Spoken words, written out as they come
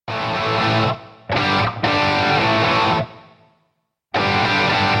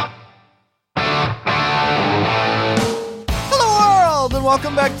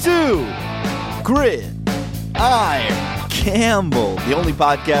welcome back to Grid Iron Gamble, the only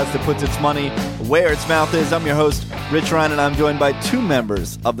podcast that puts its money where its mouth is. I'm your host, Rich Ryan, and I'm joined by two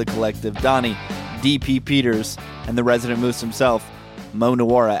members of the collective, Donnie DP Peters and the resident moose himself, Mo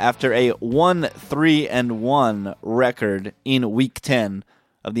Nawara. After a 1-3-1 record in Week 10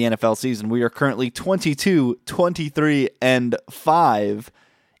 of the NFL season, we are currently 22-23-5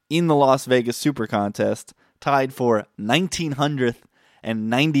 in the Las Vegas Super Contest, tied for 1900th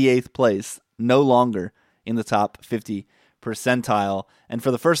and 98th place, no longer in the top 50 percentile. And for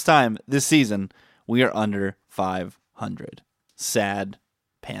the first time this season, we are under 500. Sad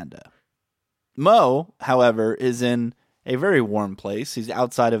panda. Mo, however, is in a very warm place. He's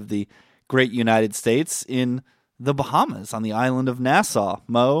outside of the great United States in the Bahamas on the island of Nassau.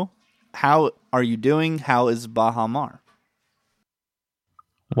 Mo, how are you doing? How is Baha Mar?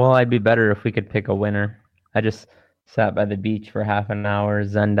 Well, I'd be better if we could pick a winner. I just sat by the beach for half an hour,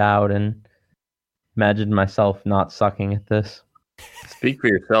 zenned out, and imagined myself not sucking at this. Speak for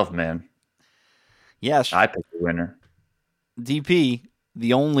yourself, man. Yes. I picked the winner. DP,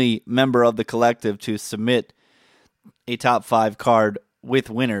 the only member of the collective to submit a top 5 card with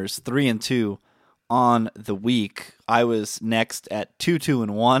winners, 3-2 on the week. I was next at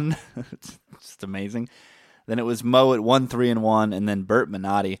 2-2-1. It's just amazing. Then it was Mo at 1-3-1, and then Bert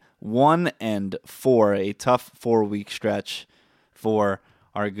Minotti 1-4. A tough 4-week stretch for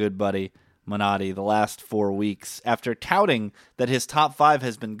our good buddy Minotti. The last 4 weeks, after touting that his top 5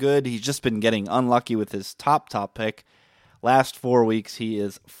 has been good, he's just been getting unlucky with his top pick. Last 4 weeks, he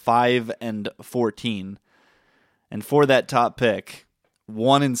is 5-14, and for that top pick,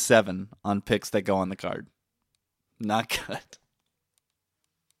 1-7 on picks that go on the card. Not good.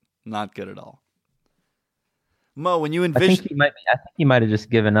 Not good at all. Mo, when you envision, I think he might have just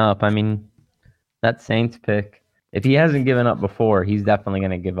given up. I mean, that Saints pick, if he hasn't given up before, he's definitely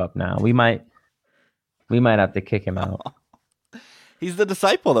going to give up now. We might have to kick him out. He's the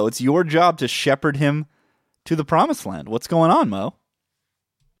disciple, though. It's your job to shepherd him to the promised land. What's going on, Mo?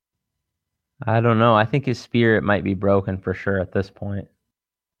 I don't know. I think his spirit might be broken for sure at this point.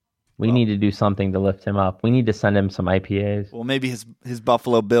 We need to do something to lift him up. We need to send him some IPAs. Well, maybe his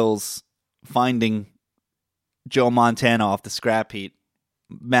Buffalo Bills finding Joe Montana off the scrap heap,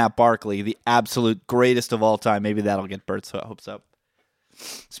 Matt Barkley, the absolute greatest of all time. Maybe that'll get Bert's hopes up.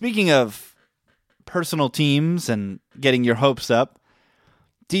 Speaking of personal teams and getting your hopes up,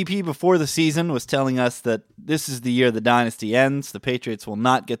 DP before the season was telling us that this is the year the dynasty ends. The Patriots will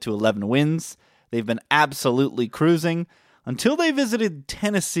not get to 11 wins. They've been absolutely cruising until they visited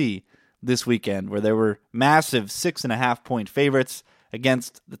Tennessee this weekend, where they were massive 6.5-point favorites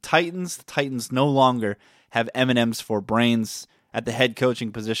against the Titans. The Titans no longer have M&Ms for brains at the head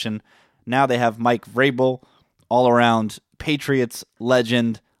coaching position. Now they have Mike Vrabel, all-around Patriots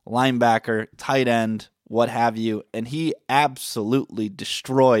legend, linebacker, tight end, what have you, and he absolutely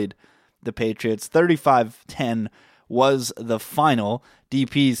destroyed the Patriots. 35-10 was the final.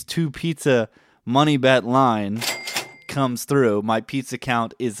 DP's 2-pizza money bet line comes through. My pizza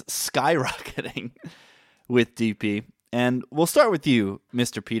count is skyrocketing with DP. And we'll start with you,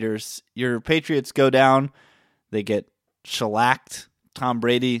 Mr. Peters. Your Patriots go down. They get shellacked. Tom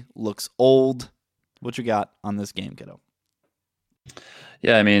Brady looks old. What you got on this game, kiddo?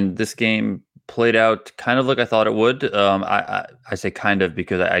 Yeah, I mean, this game played out kind of like I thought it would. I say kind of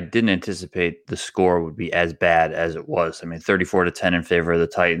because I didn't anticipate the score would be as bad as it was. I mean, 34-10 in favor of the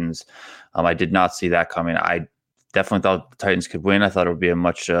Titans. I did not see that coming. I definitely thought the Titans could win. I thought it would be a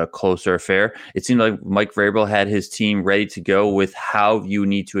much closer affair. It seemed like Mike Vrabel had his team ready to go with how you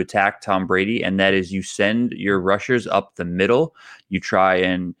need to attack Tom Brady, and that is you send your rushers up the middle. You try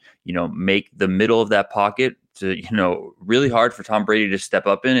and, make the middle of that pocket to, really hard for Tom Brady to step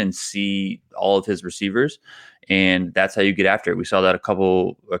up in and see all of his receivers. And that's how you get after it. We saw that a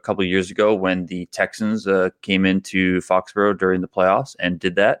couple years ago when the Texans came into Foxborough during the playoffs and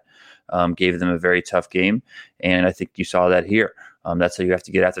did that. Gave them a very tough game, and I think you saw that here. That's how you have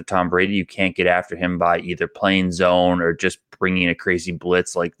to get after Tom Brady. You can't get after him by either playing zone or just bringing a crazy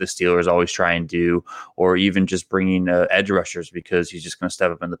blitz like the Steelers always try and do, or even just bringing edge rushers because he's just going to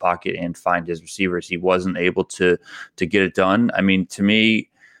step up in the pocket and find his receivers. He wasn't able to get it done. I mean, to me,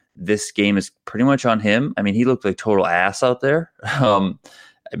 this game is pretty much on him. I mean, he looked like total ass out there.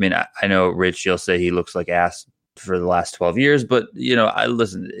 I know, Rich, you'll say he looks like ass for the last 12 years, but I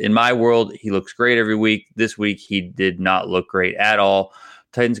listen, in my world, he looks great every week. This week, he did not look great at all.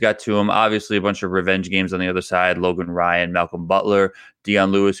 Titans got to him. Obviously, a bunch of revenge games on the other side. Logan Ryan, Malcolm Butler,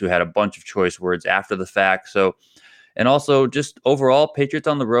 Dion Lewis, who had a bunch of choice words after the fact. So And also, just overall, Patriots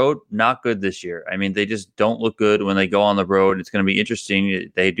on the road, not good this year. I mean, they just don't look good when they go on the road. It's going to be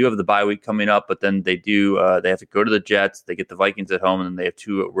interesting. They do have the bye week coming up, but then they have to go to the Jets. They get the Vikings at home, and then they have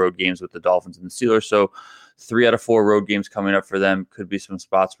 2 road games with the Dolphins and the Steelers. So 3 out of 4 road games coming up for them. Could be some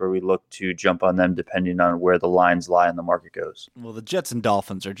spots where we look to jump on them depending on where the lines lie and the market goes. Well, the Jets and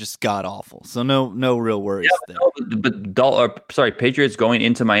Dolphins are just god awful, so no real worries there. But Patriots going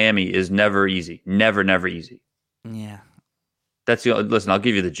into Miami is never easy. Never easy. Yeah. Listen, I'll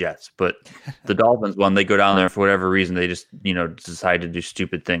give you the Jets, but the Dolphins, when they go down there for whatever reason, they just, decide to do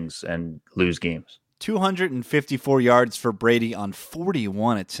stupid things and lose games. 254 yards for Brady on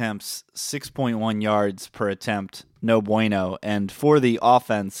 41 attempts, 6.1 yards per attempt, no bueno. And for the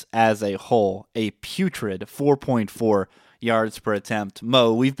offense as a whole, a putrid 4.4 yards per attempt.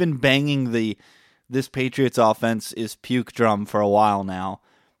 Mo, we've been banging this Patriots offense is puke drum for a while now.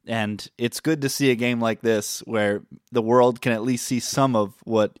 And it's good to see a game like this where the world can at least see some of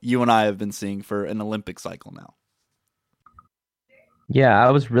what you and I have been seeing for an Olympic cycle now. Yeah, I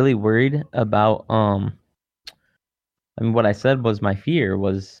was really worried about what I said was my fear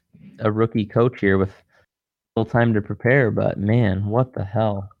was a rookie coach here with little time to prepare, but man, what the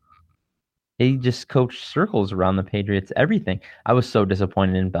hell? He just coached circles around the Patriots, everything. I was so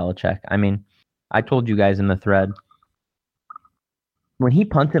disappointed in Belichick. I mean, I told you guys in the thread, when he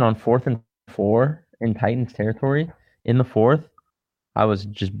punted on 4th and 4 in Titans territory in the 4th, I was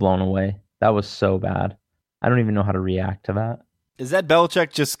just blown away. That was so bad. I don't even know how to react to that. Is that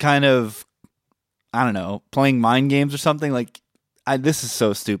Belichick just kind of, I don't know, playing mind games or something? Like, this is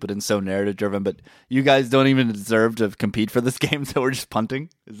so stupid and so narrative driven, but you guys don't even deserve to compete for this game, so we're just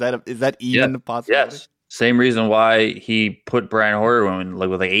punting? Is that even a possibility? Yes. Same reason why he put Brian Hoyer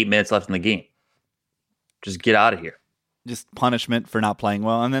with 8 minutes left in the game. Just get out of here. Just punishment for not playing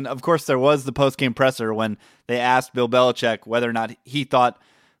well. And then, of course, there was the post-game presser when they asked Bill Belichick whether or not he thought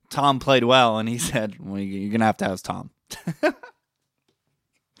Tom played well, and he said, well, you're going to have Tom.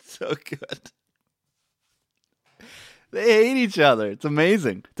 So good. They hate each other. It's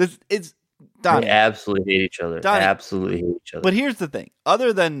amazing. Donnie, they absolutely hate each other. Absolutely hate each other. But here's the thing.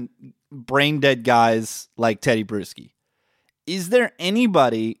 Other than brain-dead guys like Teddy Bruschi, is there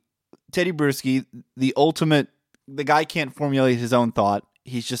anybody, Teddy Bruschi, the guy can't formulate his own thought.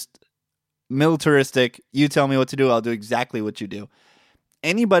 He's just militaristic. You tell me what to do, I'll do exactly what you do.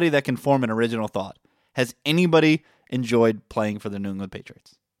 Anybody that can form an original thought. Has anybody enjoyed playing for the New England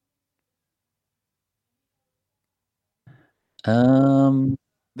Patriots?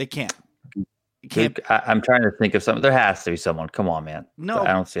 They can't. I'm trying to think of something. There has to be someone. Come on, man. No, I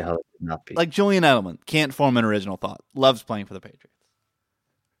don't see how it could not be. Like Julian Edelman can't form an original thought. Loves playing for the Patriots.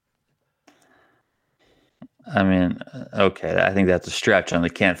 I mean, okay, I think that's a stretch on the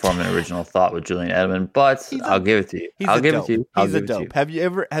can't form an original thought with Julian Edelman, but I'll give it to you. I'll give it to you. He's a dope.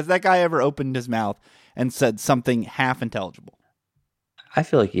 Has that guy ever opened his mouth and said something half intelligible? I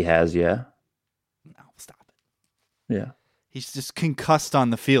feel like he has, yeah. No, stop it. Yeah. He's just concussed on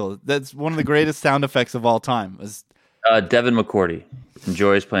the field. That's one of the greatest sound effects of all time. Devin McCourty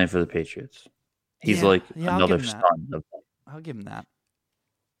enjoys playing for the Patriots. He's another son. I'll give him that.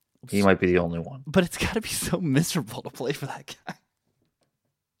 He might be the only one. But it's got to be so miserable to play for that guy.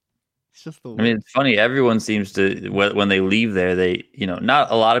 It's just the worst. I mean, it's funny. Everyone seems to, when they leave there, they,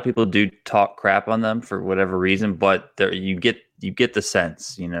 not a lot of people do talk crap on them for whatever reason, but you get the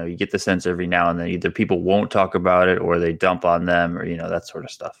sense, you get the sense every now and then either people won't talk about it or they dump on them or, that sort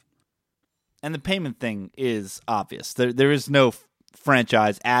of stuff. And the payment thing is obvious. There is no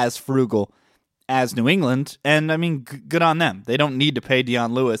franchise as frugal as New England, and I mean, good on them. They don't need to pay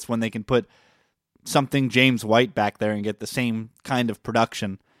Dion Lewis when they can put something James White back there and get the same kind of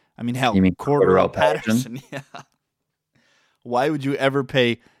production. I mean, hell, Cordarrelle Patterson. Yeah. Why would you ever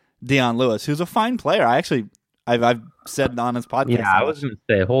pay Dion Lewis, who's a fine player? I've said on his podcast. Yeah, I was going to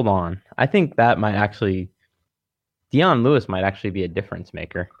say, hold on. I think that Dion Lewis might actually be a difference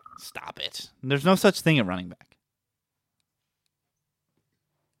maker. Stop it. There's no such thing at running back.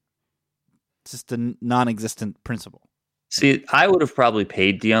 It's just a non-existent principle. See, I would have probably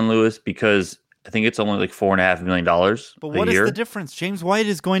paid Dion Lewis because I think it's only like $4.5 million. But what is the difference? James White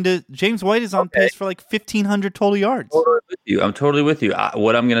is on pace for like 1,500 total yards. I'm totally with you.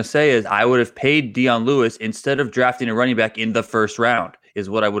 What I'm going to say is I would have paid Dion Lewis instead of drafting a running back in the first round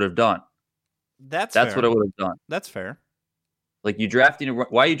is what I would have done. That's what I would have done. That's fair. Like where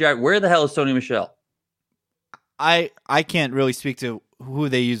the hell is Sony Michel? I can't really speak to who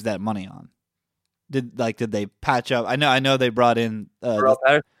they used that money on. Did they patch up? I know they brought in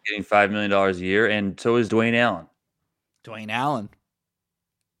Patterson getting $5 million a year, and so is Dwayne Allen. Dwayne Allen,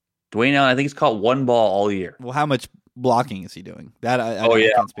 I think he's caught one ball all year. Well, how much blocking is he doing? That I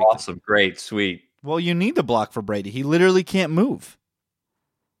can't speak awesome, great, sweet. Well, you need to block for Brady. He literally can't move.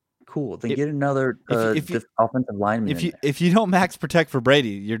 Cool. Then get another offensive lineman. If you don't max protect for Brady,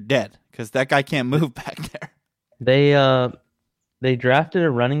 you're dead because that guy can't move back there. They drafted a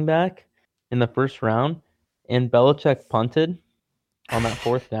running back in the first round, and Belichick punted on that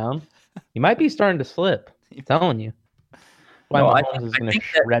fourth down. He might be starting to slip. I'm telling you. Mahomes is going to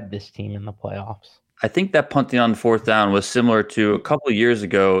shred this team in the playoffs. I think that punting on fourth down was similar to a couple of years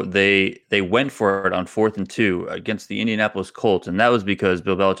ago. They went for it on 4th and 2 against the Indianapolis Colts, and that was because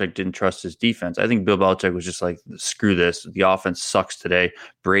Bill Belichick didn't trust his defense. I think Bill Belichick was just like, screw this. The offense sucks today.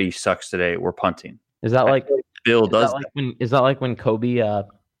 Brady sucks today. We're punting. Is that like Bill does? Is that like when Kobe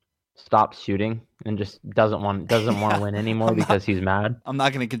stops shooting and just doesn't want to win anymore because he's mad? I'm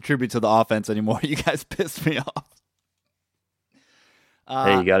not going to contribute to the offense anymore. You guys pissed me off.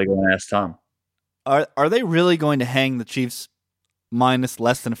 Hey, you got to go and ask Tom. Are they really going to hang the Chiefs minus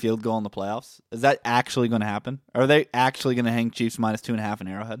less than a field goal in the playoffs? Is that actually going to happen? Are they actually going to hang Chiefs minus 2.5 in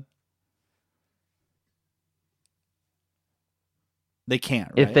Arrowhead? They can't,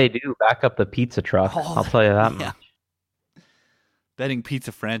 right? If they do, back up the pizza truck. I'll tell you that much. Betting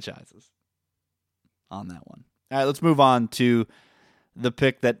pizza franchises on that one. All right, let's move on to the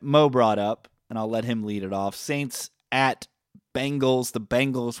pick that Mo brought up, and I'll let him lead it off. Saints at Bengals. The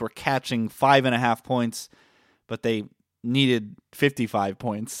Bengals were catching 5.5 points, but they needed 55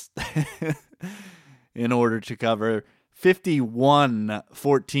 points in order to cover.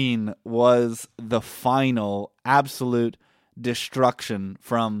 51-14 was the final. Absolute destruction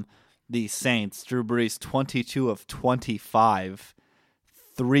from the Saints. Drew Brees, 22 of 25.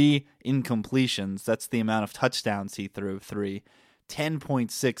 3 incompletions. That's the amount of touchdowns he threw. 3.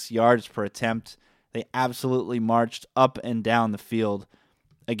 10.6 yards per attempt. They absolutely marched up and down the field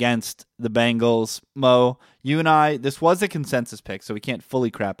against the Bengals. Mo, you and I, this was a consensus pick, so we can't fully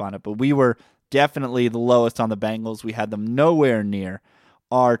crap on it, but we were definitely the lowest on the Bengals. We had them nowhere near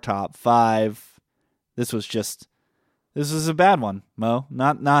our top 5. This was a bad one, Mo.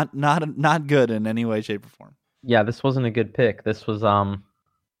 Not good in any way, shape, or form. Yeah, this wasn't a good pick. This was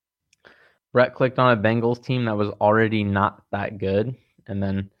Brett clicked on a Bengals team that was already not that good, and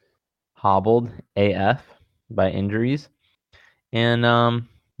then hobbled AF by injuries. And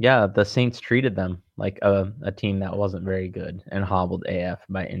the Saints treated them like a team that wasn't very good and hobbled AF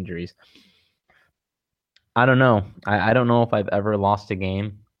by injuries. I don't know. I don't know if I've ever lost a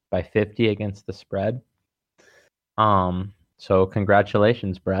game by 50 against the spread. So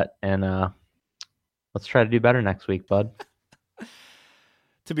congratulations, Brett. And let's try to do better next week, bud.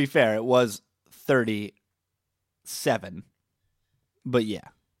 To be fair, it was 37. But yeah.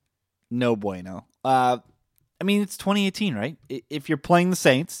 No bueno. I mean, it's 2018, right? If you're playing the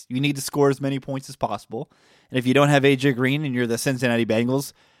Saints, you need to score as many points as possible. And if you don't have AJ Green and you're the Cincinnati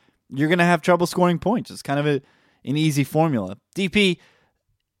Bengals, you're going to have trouble scoring points. It's kind of an easy formula. DP,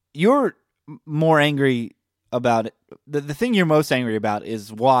 you're more angry about it. The thing you're most angry about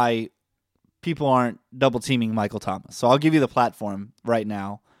is why people aren't double teaming Michael Thomas. So I'll give you the platform right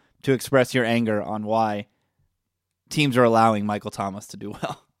now to express your anger on why teams are allowing Michael Thomas to do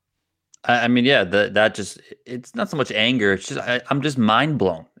well. I mean, yeah, that just, it's not so much anger. It's just, I'm just mind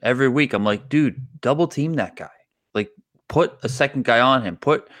blown every week. I'm like, dude, double team that guy. Like, put a second guy on him.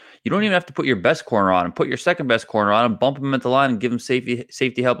 You don't even have to put your best corner on him. Put your second best corner on him, bump him at the line, and give him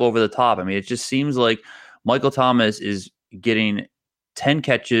safety help over the top. I mean, it just seems like Michael Thomas is getting 10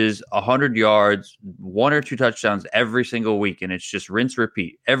 catches, 100 yards, 1 or 2 touchdowns every single week, and it's just rinse,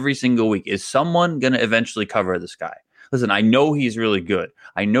 repeat every single week. Is someone going to eventually cover this guy? Listen, I know he's really good.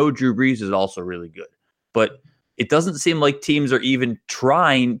 I know Drew Brees is also really good. But it doesn't seem like teams are even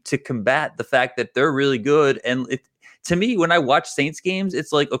trying to combat the fact that they're really good. And to me, when I watch Saints games,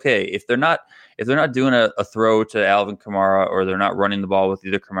 it's like, okay, if they're not doing a throw to Alvin Kamara, or they're not running the ball with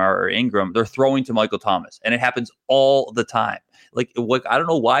either Kamara or Ingram, they're throwing to Michael Thomas. And it happens all the time. Like I don't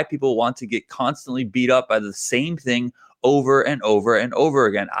know why people want to get constantly beat up by the same thing over and over and over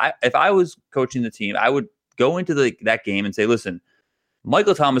again. If I was coaching the team, I would go into that game and say, listen,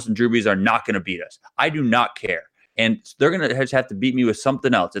 Michael Thomas and Drew Brees are not going to beat us. I do not care. And they're going to have to beat me with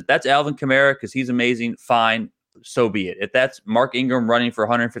something else. If that's Alvin Kamara because he's amazing, fine, so be it. If that's Mark Ingram running for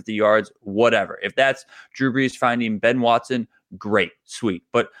 150 yards, whatever. If that's Drew Brees finding Ben Watson, great, sweet.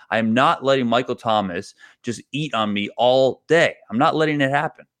 But I'm not letting Michael Thomas just eat on me all day. I'm not letting it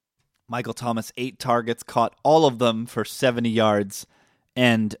happen. Michael Thomas, 8 targets, caught all of them for 70 yards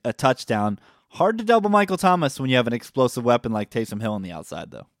and a touchdown. Hard to double Michael Thomas when you have an explosive weapon like Taysom Hill on the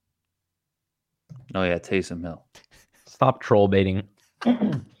outside, though. Oh, yeah, Taysom Hill. Stop troll baiting.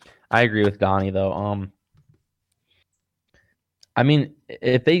 I agree with Donnie, though. I mean,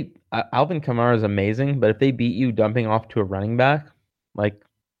 if they Alvin Kamara is amazing, but if they beat you dumping off to a running back, like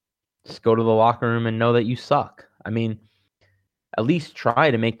just go to the locker room and know that you suck. I mean, at least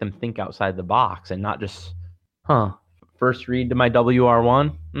try to make them think outside the box and not just, first read to my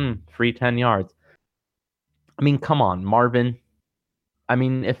WR1, free 10 yards. I mean, come on, Marvin. I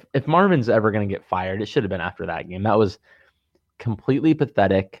mean, if Marvin's ever going to get fired, it should have been after that game. That was completely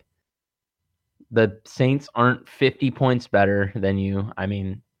pathetic. The Saints aren't 50 points better than you. I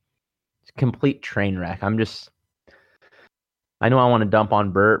mean, it's a complete train wreck. I know I want to dump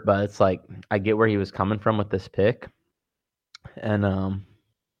on Burt, but it's like I get where he was coming from with this pick. And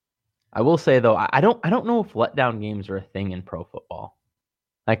I will say though, I don't know if letdown games are a thing in pro football.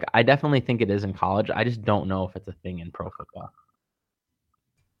 Like I definitely think it is in college. I just don't know if it's a thing in pro football.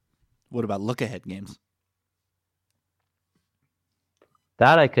 What about look ahead games?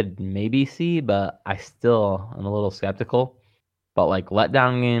 That I could maybe see, but I still am a little skeptical. But like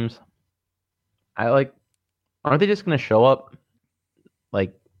letdown games, aren't they just going to show up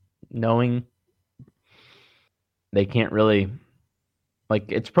like knowing they can't really,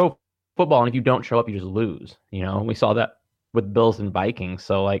 like it's pro football, and if you don't show up, you just lose. You know, we saw that with Bills and Vikings.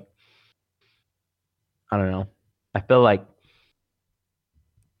 So like, I don't know. I feel like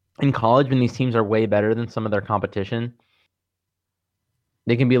in college, when these teams are way better than some of their competition,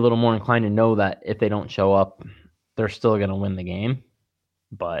 they can be a little more inclined to know that if they don't show up, they're still going to win the game.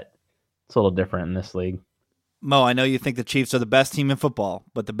 But it's a little different in this league. Mo, I know you think the Chiefs are the best team in football,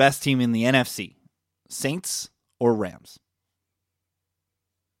 but the best team in the NFC, Saints or Rams?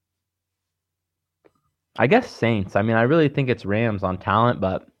 I guess Saints. I mean, I really think it's Rams on talent,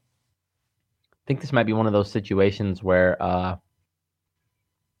 but I think this might be one of those situations where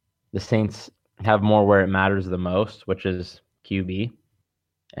the Saints have more where it matters the most, which is QB.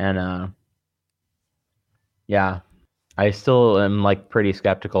 And yeah, I still am like pretty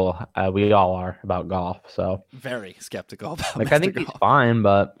skeptical. We all are about Goff. So very skeptical about like Mr. I think Goff. He's fine,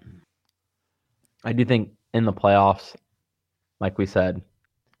 but I do think in the playoffs, like we said,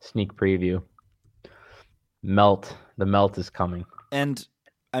 sneak preview, the melt is coming. And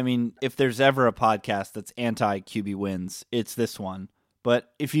I mean, if there's ever a podcast that's anti QB wins, it's this one.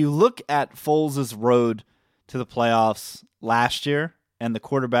 But if you look at Foles' road to the playoffs last year and the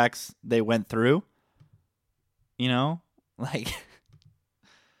quarterbacks they went through, you know, like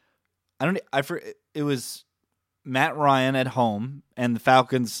it was Matt Ryan at home, and the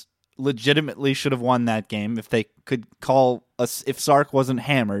Falcons legitimately should have won that game if they could if Sark wasn't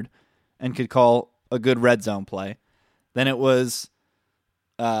hammered and could call a good red zone play. Then it was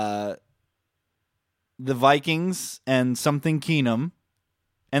the Vikings and something Keenum,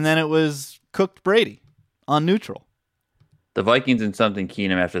 and then it was cooked Brady on neutral. The Vikings and something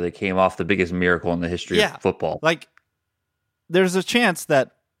Keenum after they came off the biggest miracle in the history of football. Like, there's a chance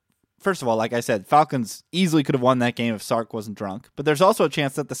that, first of all, like I said, Falcons easily could have won that game if Sark wasn't drunk. But there's also a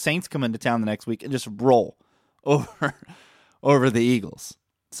chance that the Saints come into town the next week and just roll over the Eagles.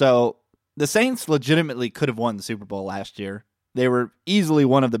 So the Saints legitimately could have won the Super Bowl last year. They were easily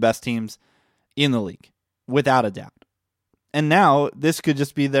one of the best teams in the league, without a doubt. And now this could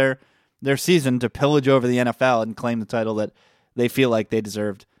just be their season to pillage over the NFL and claim the title that they feel like they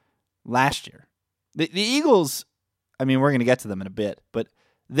deserved last year. The Eagles, I mean, we're going to get to them in a bit, but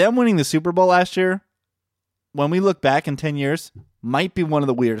them winning the Super Bowl last year, when we look back in 10 years, might be one of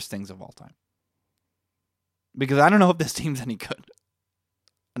the weirdest things of all time. Because I don't know if this team's any good.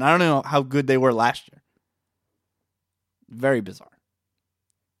 And I don't know how good they were last year. Very bizarre.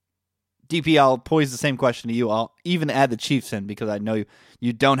 DP, I'll pose the same question to you. I'll even add the Chiefs in because I know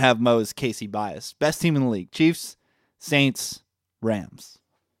you don't have Mo's Casey bias. Best team in the league: Chiefs, Saints, Rams.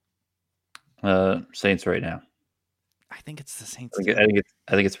 Saints right now. I think it's the Saints. I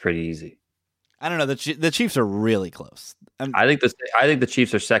think it's pretty easy. I don't know. The Chiefs are really close. I think the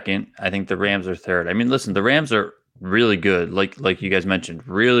Chiefs are second. I think the Rams are third. I mean, listen, the Rams are really good. Like you guys mentioned,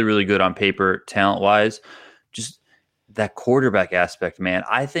 really, really good on paper, talent wise. Just that quarterback aspect, man.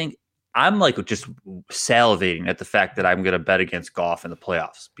 I think I'm like just salivating at the fact that I'm going to bet against Goff in the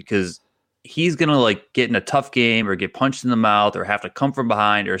playoffs because he's going to like get in a tough game or get punched in the mouth or have to come from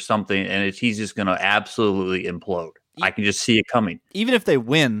behind or something. And he's just going to absolutely implode. I can just see it coming. Even if they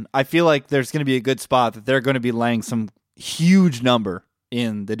win, I feel like there's going to be a good spot that they're going to be laying some huge number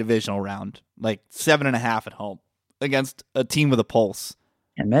in the divisional round, like 7.5 at home against a team with a pulse.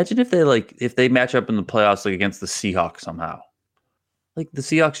 Imagine if they match up in the playoffs like against the Seahawks somehow. Like the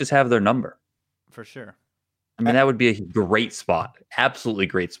Seahawks just have their number. For sure. I mean, that would be a great spot. Absolutely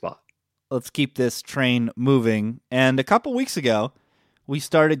great spot. Let's keep this train moving. And a couple weeks ago, we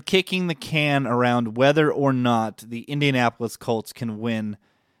started kicking the can around whether or not the Indianapolis Colts can win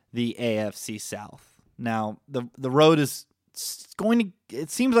the AFC South. Now, the road is going to, it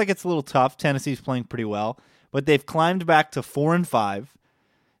seems like it's a little tough. Tennessee's playing pretty well, but they've climbed back to 4-5.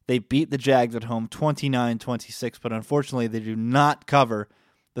 They beat the Jags at home 29-26, but unfortunately they do not cover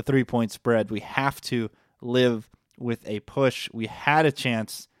the 3-point spread. We have to live with a push. We had a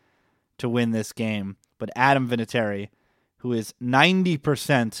chance to win this game, but Adam Vinatieri, who is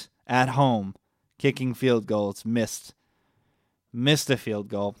 90% at home kicking field goals, missed a field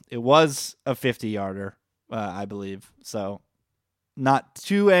goal. It was a 50-yarder, I believe. So not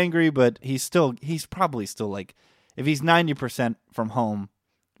too angry, but he's probably still like, if he's 90% from home,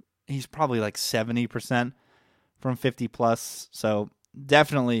 he's probably like 70% from 50 plus. So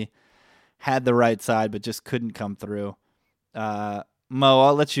definitely had the right side, but just couldn't come through. Mo,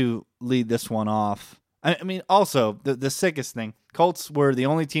 I'll let you lead this one off. I mean, also, the sickest thing, Colts were the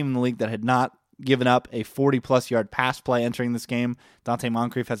only team in the league that had not given up a 40-plus yard pass play entering this game. Dante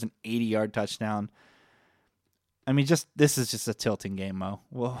Moncrief has an 80-yard touchdown. I mean, this is just a tilting game, Mo.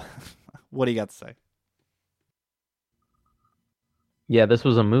 Well, what do you got to say? Yeah, this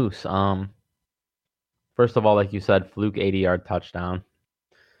was a moose. First of all, like you said, fluke 80-yard touchdown.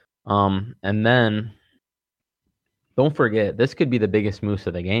 And then, don't forget, this could be the biggest moose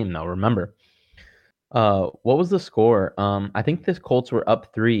of the game, though. Remember, what was the score? I think the Colts were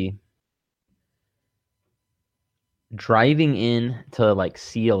up 3, driving in to like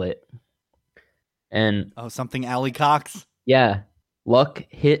seal it, and something Allie Cox. Yeah, Luck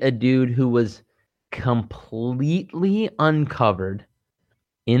hit a dude who was completely uncovered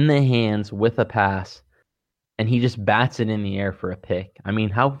in the hands with a pass, and he just bats it in the air for a pick. I mean,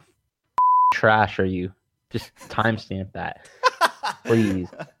 how trash are you? Just timestamp that, please.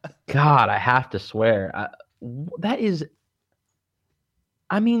 God, I have to swear. That is,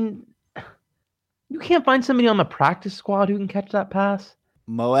 I mean, you can't find somebody on the practice squad who can catch that pass.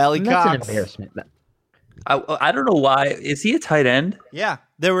 Mo Alley Cox. That's an embarrassment. I don't know why. Is he a tight end? Yeah,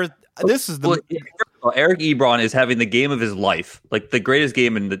 this is the. Well, Eric Ebron is having the game of his life, like the greatest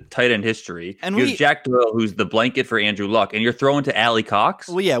game in the tight end history. And you have Jack Doyle, who's the blanket for Andrew Luck, and you're throwing to Allie Cox.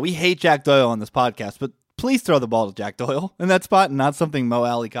 Well, yeah, we hate Jack Doyle on this podcast, but please throw the ball to Jack Doyle in that spot and not something Mo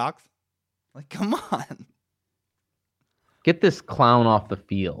Alley Cox. Like, come on. Get this clown off the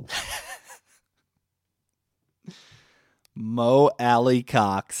field. Mo Alley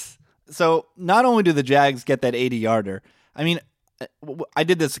Cox. So not only do the Jags get that 80-yarder, I mean, I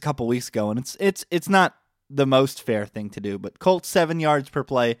did this a couple weeks ago, and it's not the most fair thing to do, but Colts 7 yards per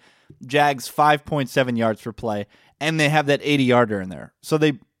play, Jags 5.7 yards per play, and they have that 80-yarder in there. So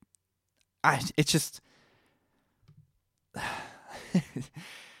it's just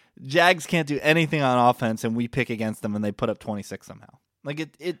Jags can't do anything on offense, and we pick against them, and they put up 26 somehow. Like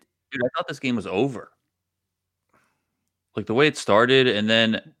Dude, I thought this game was over. Like the way it started, and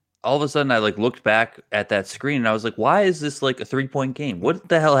then all of a sudden I looked back at that screen and I was like, why is this like a 3-point game? What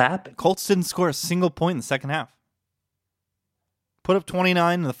the hell happened? Colts didn't score a single point in the second half. Put up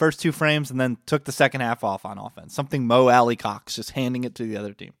 29 in the first 2 frames and then took the second half off on offense. Something Mo Alley Cox, just handing it to the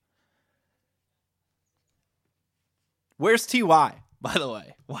other team. Where's T.Y., by the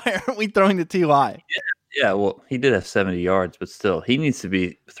way? Why aren't we throwing to T.Y.? Yeah, well, he did have 70 yards, but still, he needs to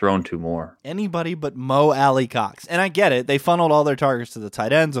be thrown to more. Anybody but Mo Alley Cox. And I get it. They funneled all their targets to the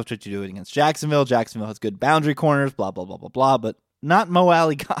tight ends, which what you do against Jacksonville. Jacksonville has good boundary corners, blah, blah, blah, blah, blah, but not Mo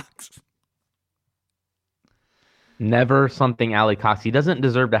Alley Cox. Never something Alley Cox. He doesn't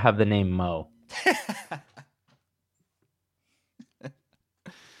deserve to have the name Mo.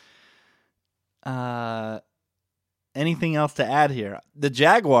 Anything else to add here? The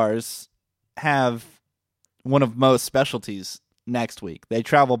Jaguars have one of Mo's specialties next week. They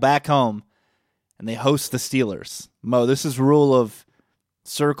travel back home and they host the Steelers. Mo, this is rule of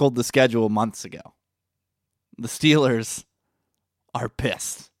circled the schedule months ago. The Steelers are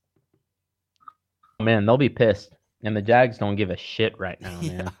pissed. Man, they'll be pissed. And the Jags don't give a shit right now, man.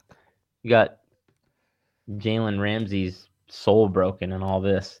 Yeah. You got Jalen Ramsey's soul broken and all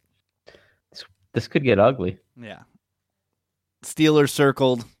this. This could get ugly. Yeah. Steelers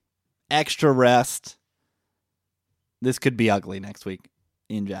circled. Extra rest. This could be ugly next week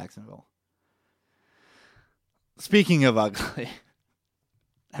in Jacksonville. Speaking of ugly,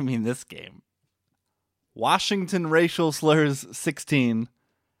 I mean, this game. Washington racial slurs 16.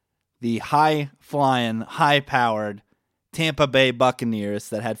 The high-flying, high-powered Tampa Bay Buccaneers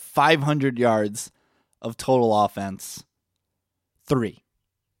that had 500 yards of total offense. 3.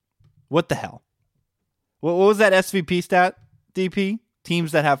 What the hell? What was that SVP stat, DP?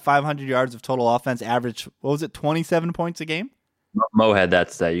 Teams that have 500 yards of total offense average, 27 points a game? Mo had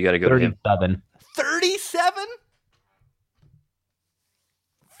that stat. You got to go to him. 37. 37?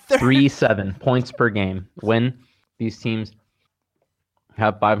 37 points per game. When these teams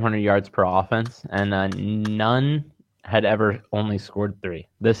have 500 yards per offense, and none had ever only scored 3.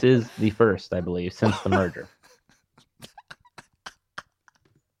 This is the first, I believe, since the merger.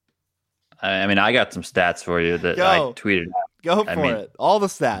 I mean, I got some stats for you that I tweeted out. Go for it. All the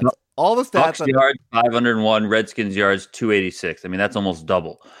stats. All the stats. Bucks yards 501, Redskins yards 286. I mean, that's almost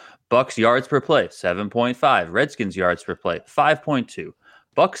double. Bucks yards per play 7.5, Redskins yards per play 5.2.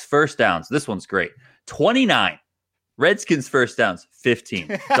 Bucks first downs. This one's great. 29. Redskins first downs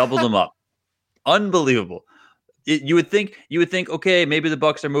 15. Doubled them up. Unbelievable. You would think, okay, maybe the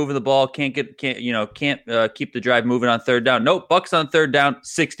Bucks are moving the ball, can't keep the drive moving on third down. Nope, Bucks on third down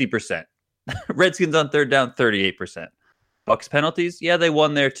 60%. Redskins on third down 38%. Bucks penalties, yeah, they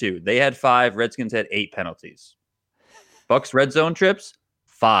won there too. They had 5. Redskins had 8 penalties. Bucks red zone trips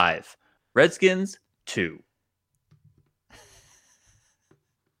 5. Redskins 2.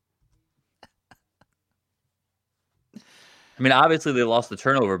 I mean, obviously they lost the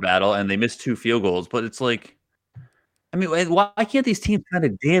turnover battle and they missed 2 field goals, but it's like, I mean, why can't these teams find a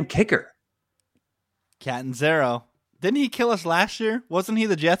damn kicker? Catanzaro. Didn't he kill us last year? Wasn't he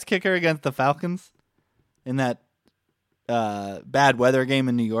the Jets kicker against the Falcons in that bad weather game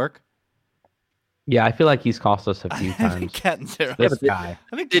in New York? Yeah, I feel like he's cost us a few times. I think Catanzaro. This guy.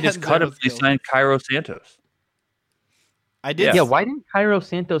 I think They just cut him. They signed Cairo Santos. I did. Yeah, why didn't Cairo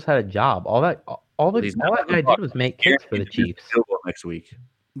Santos had a job? All that guy did was make kicks for the Chiefs. Next week.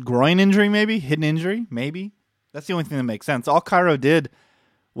 Groin injury, maybe? Hidden injury, maybe? That's the only thing that makes sense. All Cairo did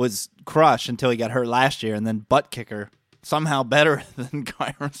was crush until he got hurt last year, and then butt kicker somehow better than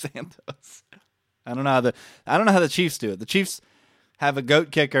Cairo Santos. I don't know how the Chiefs do it. The Chiefs have a goat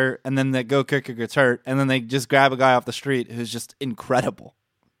kicker, and then that goat kicker gets hurt, and then they just grab a guy off the street who's just incredible.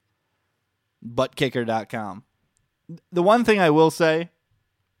 Buttkicker.com. The one thing I will say,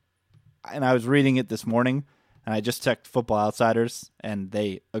 and I was reading it this morning, and I just checked Football Outsiders, and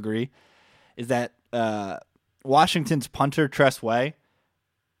they agree, is that Washington's punter, Tress Way,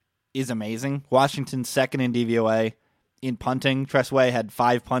 is amazing. Washington's second in DVOA in punting. Tress Way had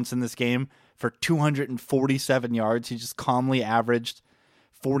 5 punts in this game for 247 yards. He just calmly averaged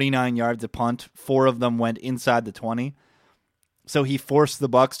 49 yards a punt. 4 of them went inside the 20. So he forced the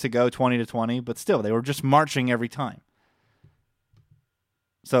Bucks to go 20-20, but still, they were just marching every time.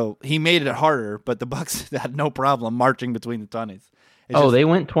 So he made it harder, but the Bucks had no problem marching between the 20s. They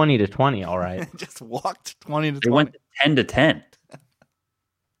went 20-20, all right. Just walked 20-20. They went 10-10.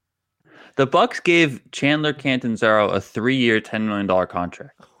 The Bucks gave Chandler Catanzaro a 3-year, $10 million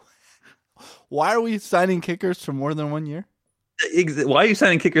contract. Why are we signing kickers for more than 1 year? Why are you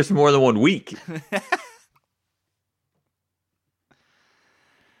signing kickers for more than 1 week?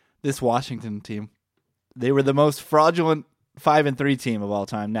 This Washington team, they were the most fraudulent 5-3 team of all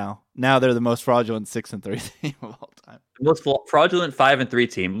time. Now they're the most fraudulent 6-3 team of all time. The most fraudulent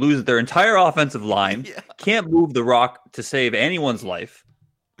 5-3 team loses their entire offensive line. Yeah. Can't move the rock to save anyone's life.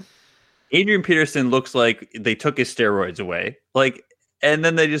 Adrian Peterson looks like they took his steroids away. And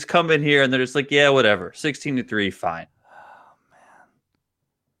then they just come in here and they're just like, yeah, whatever. 16-3, fine. Oh, man.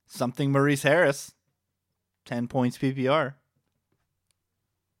 Something Maurice Harris. 10 points PPR.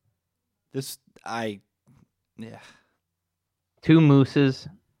 Yeah. 2 mooses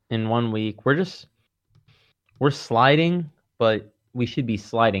in 1 week. We're sliding, but we should be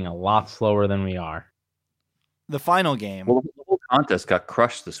sliding a lot slower than we are. The final game. Well, the whole contest got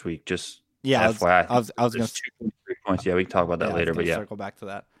crushed this week. Just FYI. I was going to 2.3 points. Yeah, we can talk about that later. But circle back to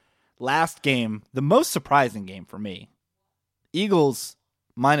that. Last game, the most surprising game for me. Eagles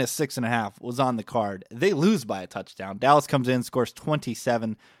minus 6.5 was on the card. They lose by a touchdown. Dallas comes in, scores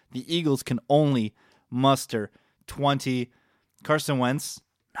 27. The Eagles can only muster 20. Carson Wentz,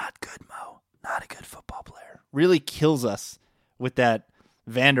 not good, Mo. Not a good football player. Really kills us with that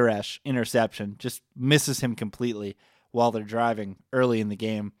Van Der Esch interception. Just misses him completely while they're driving early in the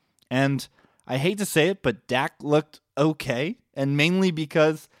game. And I hate to say it, but Dak looked okay, and mainly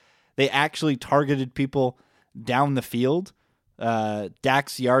because they actually targeted people down the field.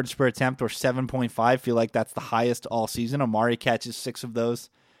 Dak's yards per attempt were 7.5. Feel like that's the highest all season. Amari catches 6 of those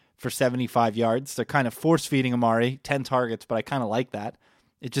for 75 yards. They're kind of force-feeding Amari, 10 targets, but I kind of like that.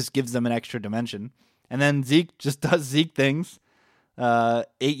 It just gives them an extra dimension. And then Zeke just does Zeke things. 8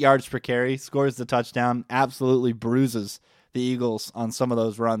 yards per carry, scores the touchdown, absolutely bruises the Eagles on some of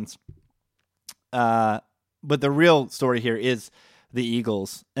those runs. But the real story here is the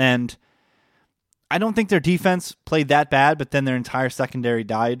Eagles. And I don't think their defense played that bad, but then their entire secondary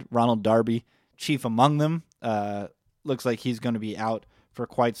died. Ronald Darby, chief among them. looks like he's going to be out for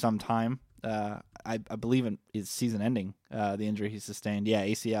quite some time. I believe it is season-ending, the injury he sustained. Yeah,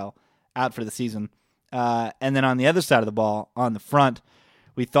 ACL, out for the season. And then on the other side of the ball, on the front,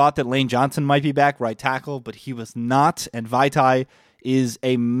 we thought that Lane Johnson might be back, right tackle, but he was not, and Vaitai is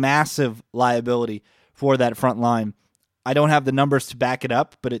a massive liability for that front line. I don't have the numbers to back it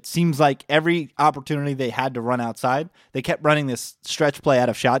up, but it seems like every opportunity they had to run outside, they kept running this stretch play out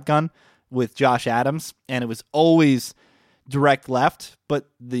of shotgun with Josh Adams, and it was always direct left. But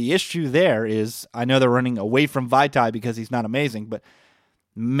the issue there is, I know they're running away from Vaitai because he's not amazing, but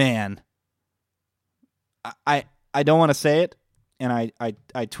man, I don't want to say it, and I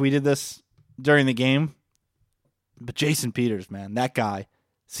tweeted this during the game, but Jason Peters, man, that guy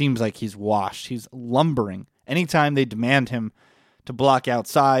seems like he's washed. He's lumbering. Anytime they demand him to block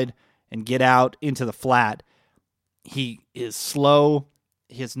outside and get out into the flat, he is slow.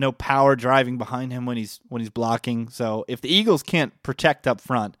 He has no power driving behind him when he's blocking. So if the Eagles can't protect up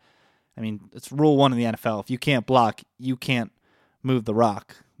front, I mean, it's rule 1 in the NFL. If you can't block, you can't move the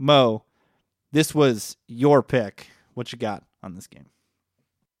rock. Mo, this was your pick. What you got on this game?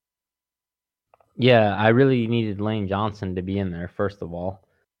 Yeah, I really needed Lane Johnson to be in there, first of all.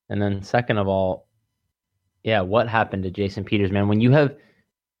 And then second of all, yeah, what happened to Jason Peters, man? When you have,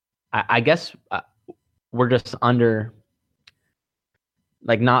 I guess we're just under,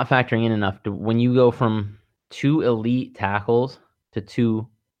 like, not factoring in enough to when you go from 2 elite tackles to 2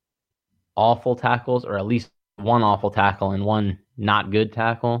 awful tackles, or at least 1 awful tackle and 1 not good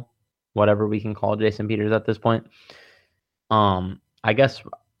tackle, whatever we can call Jason Peters at this point. I guess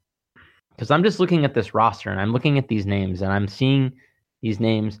because I'm just looking at this roster and I'm looking at these names and I'm seeing these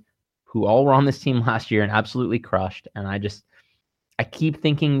names who all were on this team last year and absolutely crushed. And I keep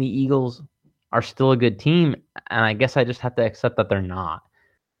thinking the Eagles are still a good team. And I guess I just have to accept that they're not.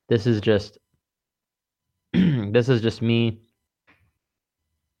 This is just me.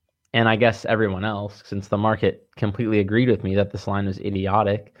 And I guess everyone else, since the market completely agreed with me that this line was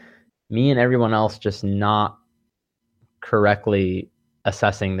idiotic, me and everyone else just not correctly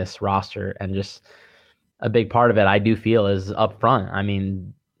assessing this roster. And just a big part of it, I do feel, is up front. I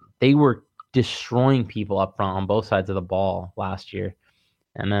mean, they were destroying people up front on both sides of the ball last year.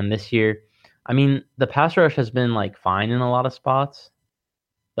 And then this year, I mean, the pass rush has been like fine in a lot of spots.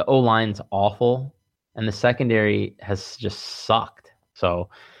 The O-line's awful. And the secondary has just sucked. So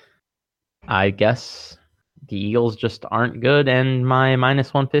I guess the Eagles just aren't good. And my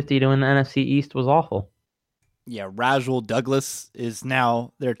minus 150 to win the NFC East was awful. Yeah, Rajul Douglas is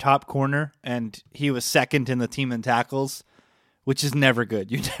now their top corner, and he was second in the team in tackles, which is never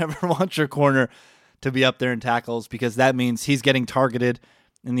good. You never want your corner to be up there in tackles because that means he's getting targeted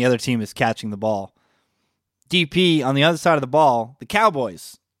and the other team is catching the ball. DP, on the other side of the ball, the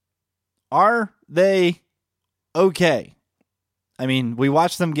Cowboys, are they okay? I mean, we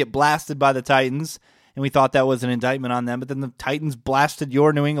watched them get blasted by the Titans, and we thought that was an indictment on them, but then the Titans blasted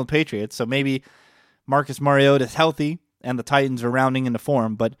your New England Patriots, so maybe Marcus Mariota is healthy and the Titans are rounding into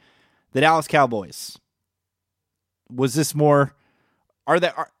form, but the Dallas Cowboys, was this more, are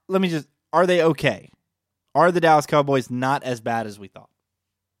they okay? Are the Dallas Cowboys not as bad as we thought?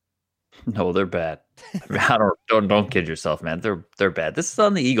 No, they're bad. Don't kid yourself, man. They're bad. This is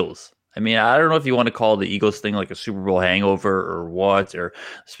on the Eagles. I mean, I don't know if you want to call the Eagles thing like a Super Bowl hangover or what, or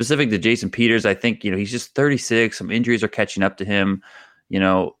specific to Jason Peters. I think, he's just 36. Some injuries are catching up to him.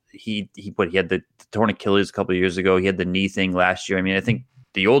 He had the torn Achilles a couple of years ago. He had the knee thing last year. I mean, I think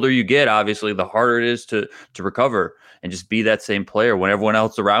the older you get, obviously, the harder it is to recover and just be that same player when everyone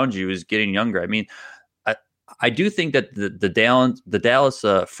else around you is getting younger. I mean, I do think that the Dallas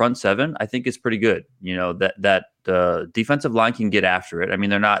front seven, I think, is pretty good. That defensive line can get after it. I mean,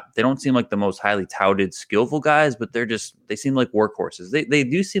 they don't seem like the most highly touted, skillful guys, but they seem like workhorses. They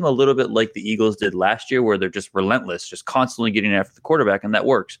do seem a little bit like the Eagles did last year, where they're just relentless, just constantly getting after the quarterback, and that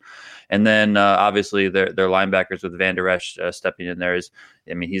works. And then obviously their linebackers with Van Der Esch stepping in there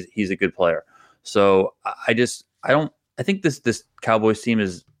he's a good player. So I think this Cowboys team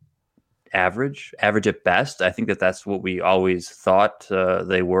is average at best. I think that's what we always thought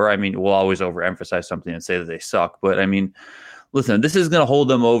they were. I mean, we'll always overemphasize something and say that they suck, but I mean, listen, this is going to hold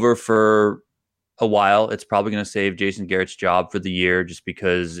them over for a while. It's probably going to save Jason Garrett's job for the year, just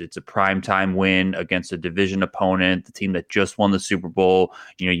because it's a primetime win against a division opponent, the team that just won the Super Bowl.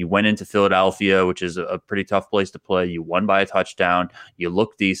 You went into Philadelphia, which is a pretty tough place to play. You won by a touchdown. You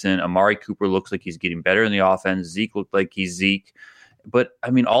look decent. Amari Cooper looks like he's getting better in the offense. Zeke looked like he's Zeke. But, I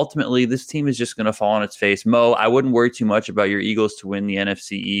mean, ultimately, this team is just going to fall on its face. Mo, I wouldn't worry too much about your Eagles to win the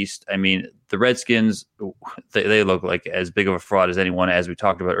NFC East. I mean, the Redskins, they look like as big of a fraud as anyone, as we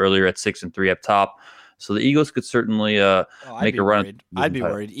talked about earlier, at 6-3 up top. So the Eagles could certainly make a run. I'd be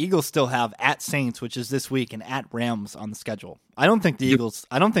worried. Eagles still have at Saints, which is this week, and at Rams on the schedule. I don't think the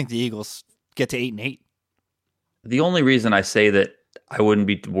Eagles get to 8-8. The only reason I say that I wouldn't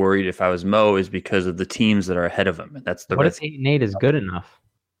be worried if I was Mo is because of the teams that are ahead of them, and that's the. What if 8-8 is good enough?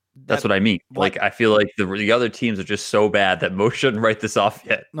 That's what I mean. Like, I feel like the other teams are just so bad that Mo shouldn't write this off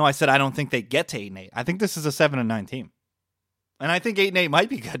yet. No, I said I don't think they get to 8-8. I think this is a 7-9 team, and I think 8-8 might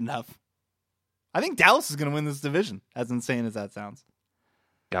be good enough. I think Dallas is going to win this division, as insane as that sounds.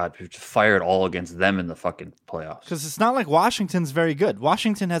 God, we've just fired all against them in the fucking playoffs. Because it's not like Washington's very good.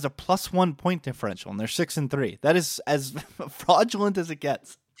 Washington has a +1 point differential, and they're 6-3. That is as fraudulent as it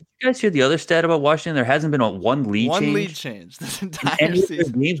gets. Did you guys hear the other stat about Washington? There hasn't been one lead change. One lead change this entire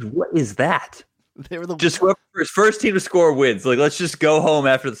season. Games? What is that? They were just whoever's first team to score wins. Like, let's just go home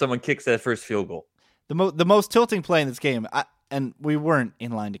after someone kicks that first field goal. The most tilting play in this game, and we weren't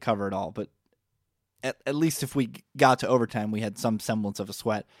in line to cover it all, but at least if we got to overtime, we had some semblance of a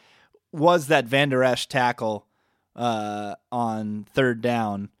sweat, was that Van Der Esch tackle on third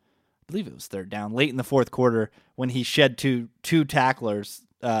down. I believe it was third down, late in the fourth quarter, when he shed two tacklers,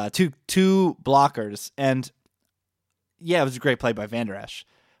 two blockers. And yeah, it was a great play by Van Der Esch.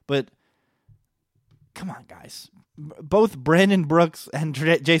 But come on, guys. Both Brandon Brooks and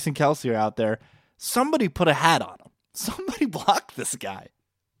Jason Kelce are out there. Somebody put a hat on him. Somebody blocked this guy.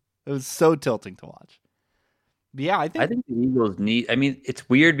 It was so tilting to watch. But yeah, I think the Eagles need. I mean, it's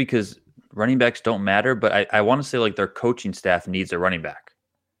weird because running backs don't matter, but I want to say like their coaching staff needs a running back.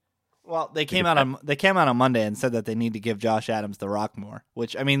 Well, they came out on Monday and said that they need to give Josh Adams the rock more.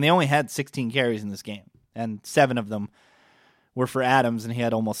 Which, I mean, they only had 16 carries in this game, and 7 of them were for Adams, and he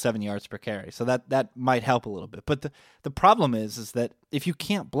had almost 7 yards per carry. So that might help a little bit. But the problem is that if you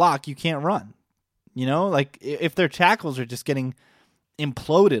can't block, you can't run. You know, like if their tackles are just getting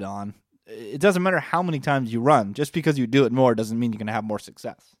imploded on, it doesn't matter how many times you run. Just because you do it more doesn't mean you're going to have more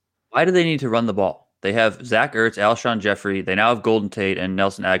success. Why do they need to run the ball? They have Zach Ertz, Alshon Jeffrey. They now have Golden Tate, and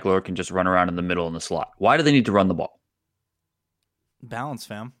Nelson Aguilar can just run around in the middle in the slot. Why do they need to run the ball? Balance,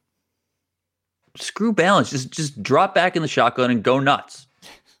 fam. Screw balance. Just drop back in the shotgun and go nuts.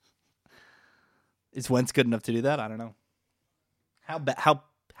 Is Wentz good enough to do that? I don't know.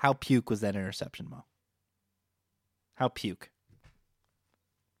 How puke was that interception, Mo? How puke?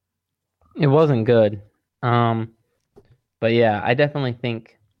 It wasn't good. But yeah, I definitely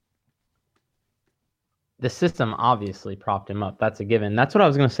think the system obviously propped him up. That's a given. That's what I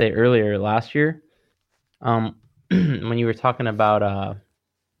was going to say earlier last year. When you were talking about how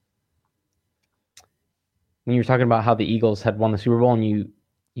the Eagles had won the Super Bowl, and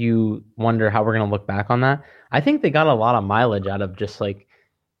you wonder how we're going to look back on that. I think they got a lot of mileage out of just like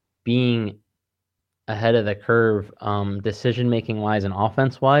being ahead of the curve, decision-making wise and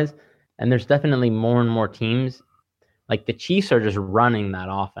offense-wise. And there's definitely more and more teams. Like the Chiefs are just running that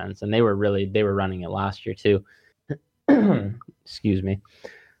offense, and they were running it last year too. Excuse me.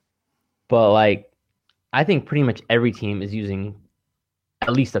 But like, I think pretty much every team is using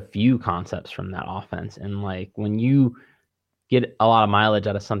at least a few concepts from that offense. And like when you get a lot of mileage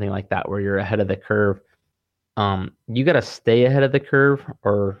out of something like that, where you're ahead of the curve, you got to stay ahead of the curve,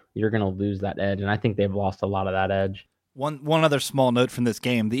 or you're going to lose that edge. And I think they've lost a lot of that edge. One other small note from this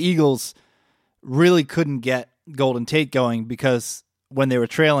game: the Eagles really couldn't get Golden Tate going because when they were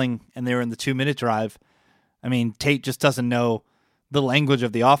trailing and they were in the 2-minute drive, I mean, Tate just doesn't know the language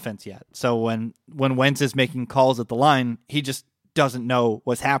of the offense yet. So when Wentz is making calls at the line, he just doesn't know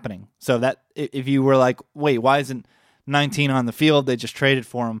what's happening. So that if you were like, wait, why isn't 19 on the field? They just traded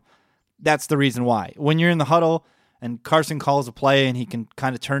for him. That's the reason why. When you're in the huddle and Carson calls a play and he can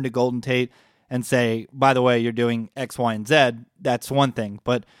kind of turn to Golden Tate and say, by the way, you're doing X, Y, and Z, that's one thing.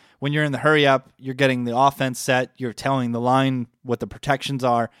 But when you're in the hurry up, you're getting the offense set, you're telling the line what the protections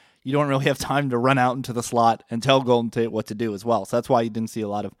are. You don't really have time to run out into the slot and tell Golden Tate what to do as well. So that's why you didn't see a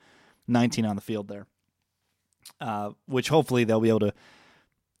lot of 19 on the field there. Which hopefully they'll be able to,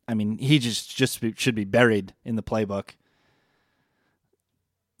 I mean, he just should be buried in the playbook.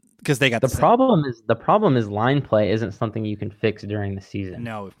 Because they got the problem is line play isn't something you can fix during the season.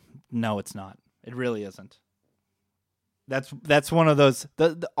 No, it's not. It really isn't. That's one of those.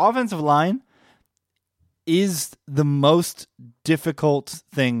 The offensive line is the most difficult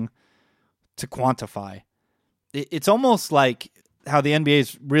thing to quantify. It's almost like how the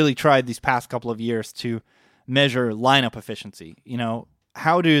NBA's really tried these past couple of years to measure lineup efficiency. You know,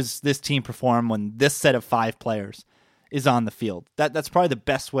 how does this team perform when this set of 5 players is on the field? That's probably the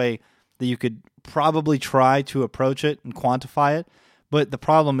best way that you could probably try to approach it and quantify it. But the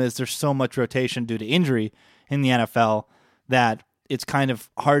problem is there's so much rotation due to injury in the NFL that it's kind of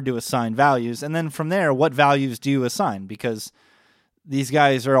hard to assign values. And then from there, what values do you assign? Because these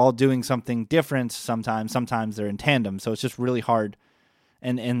guys are all doing something different sometimes. Sometimes they're in tandem. So it's just really hard.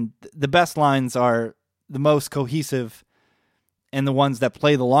 And the best lines are the most cohesive and the ones that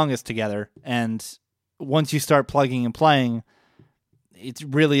play the longest together. And once you start plugging and playing, it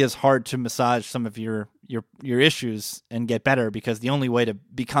really is hard to massage some of your issues and get better, because the only way to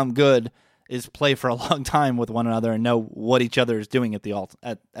become good is play for a long time with one another and know what each other is doing at the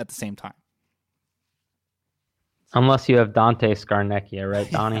same time. Unless you have Dante Scarnecchia,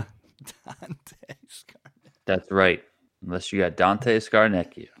 right, Donnie? Dante Scarnecchia. That's right. Unless you got Dante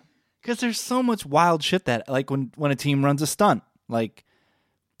Scarnecchia. Because there's so much wild shit that, like when a team runs a stunt, like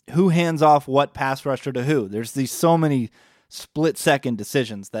who hands off what pass rusher to who. There's these so many split-second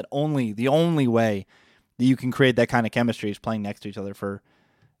decisions that the only way that you can create that kind of chemistry is playing next to each other for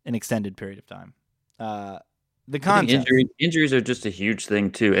an extended period of time. The contest. Injuries are just a huge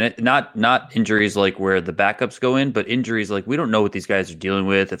thing too, and not injuries like where the backups go in, but injuries like we don't know what these guys are dealing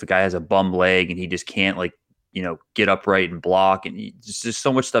with. If a guy has a bum leg and he just can't get upright and block, and it's just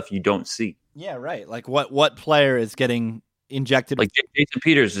so much stuff you don't see. Yeah, right. Like what player is getting injected? Like Jason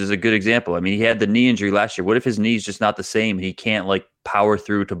Peters is a good example. I mean, he had the knee injury last year. What if his knee's just not the same and he can't power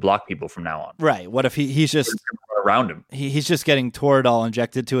through to block people from now on? Right. What if he's just around him? He's just getting Toradol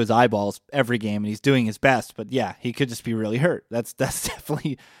injected to his eyeballs every game, and he's doing his best. But yeah, he could just be really hurt. That's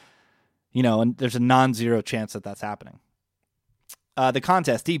definitely, and there's a non-zero chance that that's happening. The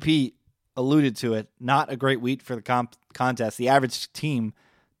contest, DP alluded to it. Not a great week for the contest. The average team,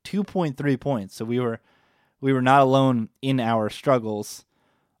 2.3 points. So we were not alone in our struggles.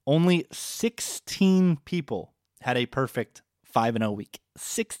 Only 16 people had a perfect 5-0 week.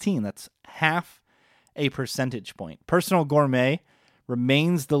 16. That's half a percentage point. Personal Gourmet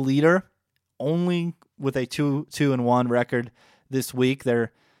remains the leader, only with a 2-1 record this week.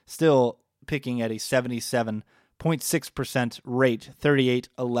 They're still picking at a 77.6% rate,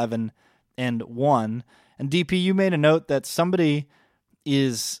 38-11-1. And DP, you made a note that somebody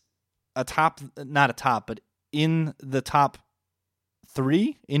is but in the top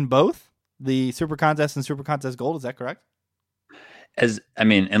 3 in both the Super Contest and Super Contest Gold. Is that correct?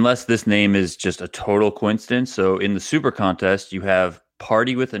 Unless this name is just a total coincidence. So in the Super Contest, you have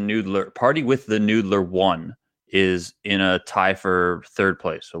Party with the Noodler 1 is in a tie for third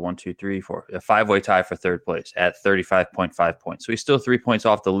place. So 1, 2, 3, 4, a 5-way tie for third place at 35.5 points. So he's still 3 points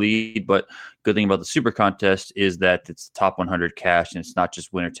off the lead, but good thing about the Super Contest is that it's top 100 cash and it's not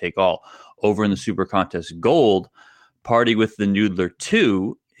just winner take all. Over in the Super Contest Gold, Party with the Noodler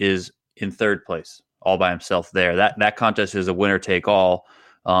 2 is in third place all by himself there. That contest is a winner take all.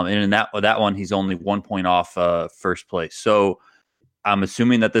 And in that one, he's only 1 point off first place. So I'm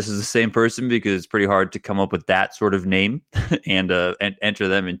assuming that this is the same person, because it's pretty hard to come up with that sort of name and enter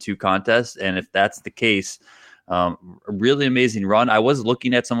them in 2 contests. And if that's the case, a really amazing run. I was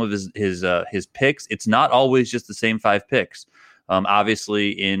looking at some of his picks. It's not always just the same 5 picks.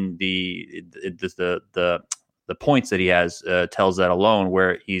 Obviously, in the points that he has tells that alone,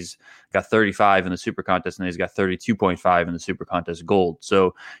 where he's got 35 in the Super Contest and he's got 32.5 in the Super Contest Gold.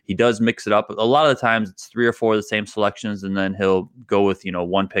 So he does mix it up. A lot of the times it's 3 or 4 of the same selections, and then he'll go with,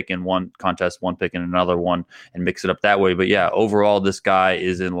 one pick in one contest, one pick in another one, and mix it up that way. But yeah, overall, this guy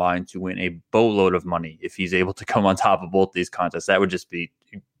is in line to win a boatload of money if he's able to come on top of both these contests. That would just be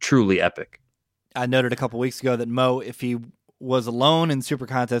truly epic. I noted a couple weeks ago that Mo, if he was alone in Super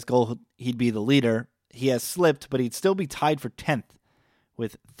Contest Gold, he'd be the leader. He has slipped, but he'd still be tied for 10th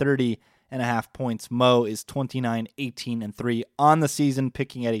with 30.5 points. Mo is 29-18-3 on the season,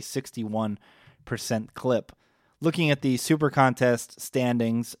 picking at a 61% clip. Looking at the Super Contest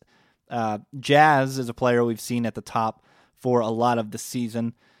standings, Jazz is a player we've seen at the top for a lot of the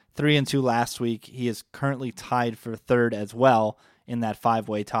season. 3-2 last week. He is currently tied for third as well in that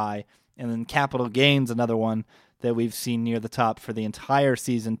 5-way tie. And then Capital Gains, another one that we've seen near the top for the entire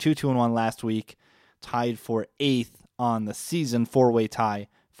season. 2-1 last week. Tied for 8th on the season, 4-way tie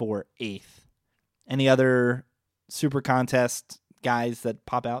for 8th. Any other Super Contest guys that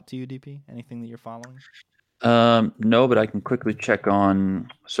pop out to you, DP? Anything that you're following? No, but I can quickly check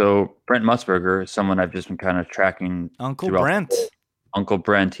on. So Brent Musburger is someone I've just been kind of tracking. Uncle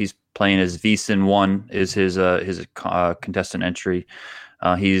Brent, he's playing as VSIN 1 is his contestant entry.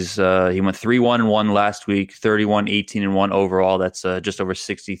 He went 3-1-1 last week, 31-18-1 overall. That's just over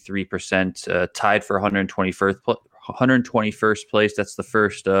 63%. Tied for 121st place. That's the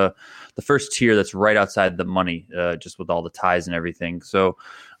first tier that's right outside the money, just with all the ties and everything. So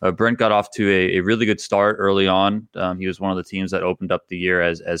Brent got off to a really good start early on. He was one of the teams that opened up the year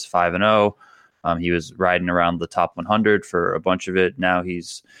as 5-0. He was riding around the top 100 for a bunch of it. Now he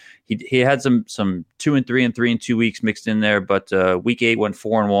had some 2-3 and 3-2 weeks mixed in there, but week 8 went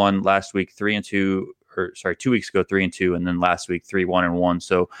 4-1. Last week 3-2. 2 weeks ago 3-2, and then last week 3-1-1.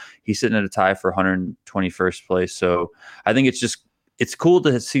 So he's sitting at a tie for 121st place. So I think it's cool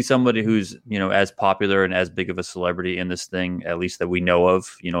to see somebody who's, as popular and as big of a celebrity in this thing, at least that we know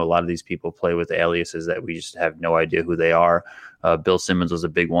of. A lot of these people play with aliases that we just have no idea who they are. Bill Simmons was a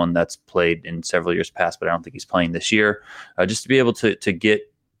big one that's played in several years past, but I don't think he's playing this year. Just to be able to get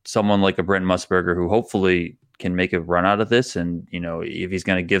someone like a Brent Musburger, who hopefully can make a run out of this, and if he's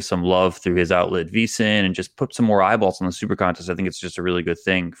going to give some love through his outlet VSiN and just put some more eyeballs on the Super Contest, I think it's just a really good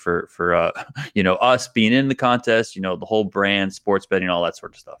thing for us being in the contest, the whole brand, sports betting, all that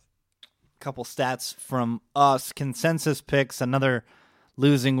sort of stuff. Couple stats from us. Consensus picks, another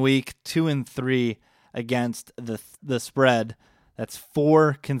losing week, 2-3 against the spread. That's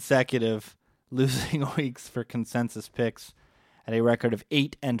 4 consecutive losing weeks for consensus picks at a record of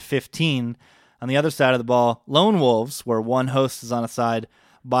 8-15. On the other side of the ball, Lone Wolves, where one host is on a side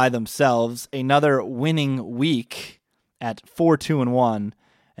by themselves, another winning week at 4-2-1.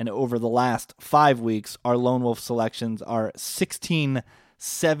 And over the last 5 weeks, our Lone Wolf selections are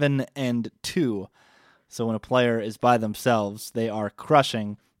 16-7-2. So when a player is by themselves, they are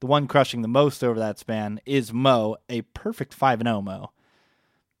crushing. The one crushing the most over that span is Mo, a perfect 5-0 Mo.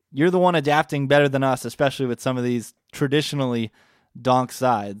 You're the one adapting better than us, especially with some of these traditionally donk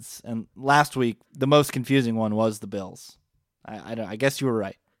sides. And last week, the most confusing one was the Bills. I guess you were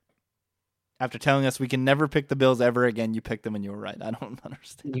right. After telling us we can never pick the Bills ever again, you picked them and you were right. I don't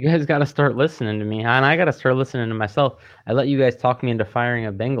understand. You guys got to start listening to me, and I got to start listening to myself. I let you guys talk me into firing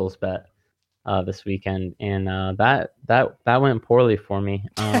a Bengals bet this weekend, and that went poorly for me.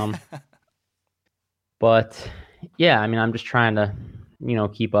 But yeah, I mean, I'm just trying to,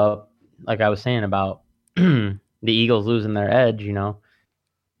 keep up. Like I was saying about the Eagles losing their edge, you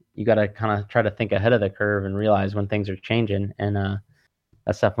got to kind of try to think ahead of the curve and realize when things are changing. And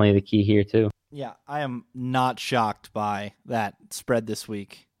that's definitely the key here too. Yeah, I am not shocked by that spread this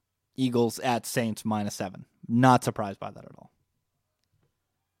week. Eagles at Saints -7. Not surprised by that at all.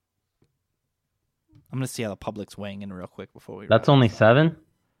 I'm going to see how the public's weighing in real quick before we... That's only 7?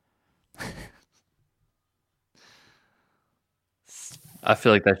 I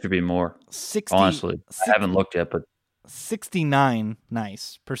feel like that should be more. 60, honestly, I haven't looked yet, but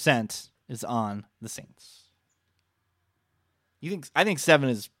 69% is on the Saints. I think 7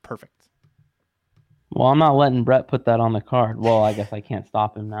 is perfect. Well, I'm not letting Brett put that on the card. Well, I guess I can't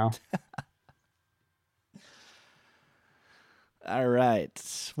stop him now. All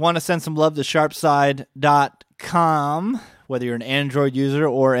right. Want to send some love to sharpside.com. Whether you're an Android user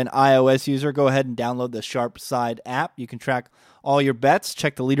or an iOS user, go ahead and download the Sharpside app. You can track all your bets,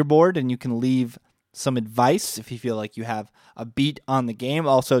 check the leaderboard, and you can leave some advice if you feel like you have a beat on the game.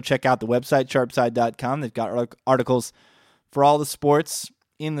 Also, check out the website, sharpside.com. They've got articles for all the sports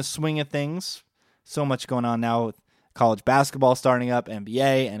in the swing of things. So much going on now with college basketball starting up,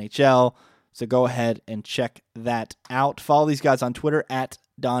 NBA, NHL. So go ahead and check that out. Follow these guys on Twitter at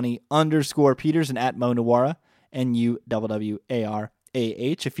Donnie_Peters and at Mo Nawara, NUWWARAH.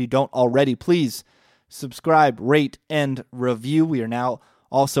 If you don't already, please subscribe, rate, and review. We are now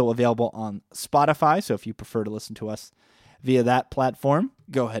also available on Spotify, so if you prefer to listen to us via that platform,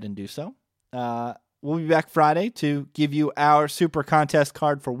 go ahead and do so. We'll be back Friday to give you our Super Contest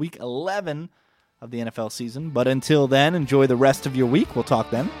card for Week 11 of the NFL season. But until then, enjoy the rest of your week. We'll talk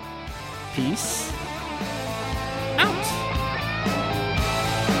then. Peace.